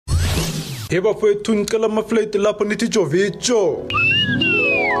Heba fwethu ngicela amaflate lapho nithi jovicho.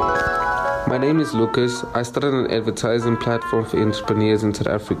 My name is Lucas. I started an advertising platform for entrepreneurs in South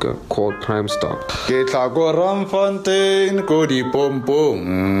Africa called Prime Stock. Ke tla go Ramfontein ko di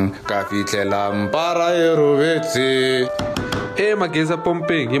pompong ka fitlela mpara e robetse. Hey, Mageza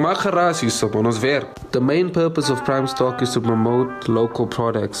Pomping, Himakarasi Sobonos Ver. The main purpose of Prime Stock is to promote local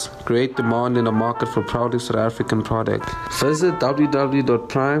products, create demand in the market for proudly South African product. Visit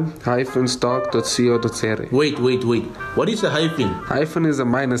www.prime-stock.co.za. Wait. What is a hyphen? Hyphen is a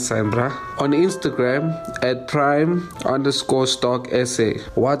minus sign, bruh. On Instagram at prime_stock SA.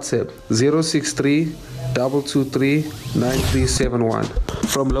 WhatsApp 063 223 9371.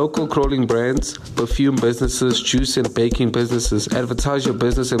 From local clothing brands, perfume businesses, juice and baking businesses, advertise your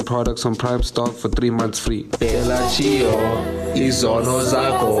business and products on Prime Stock for 3 months free. Bella Chio, Isono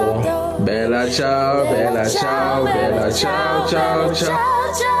Zako. Bella ciao, bella ciao, bella ciao, ciao, ciao.